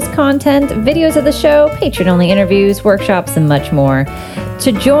bonus content, videos of the show, patron-only interviews, workshops, and much more.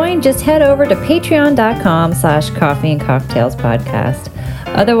 To join, just head over to patreon.com/Coffee and Cocktails Podcast.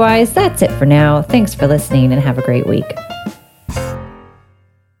 Otherwise, that's it for now. Thanks for listening and have a great week.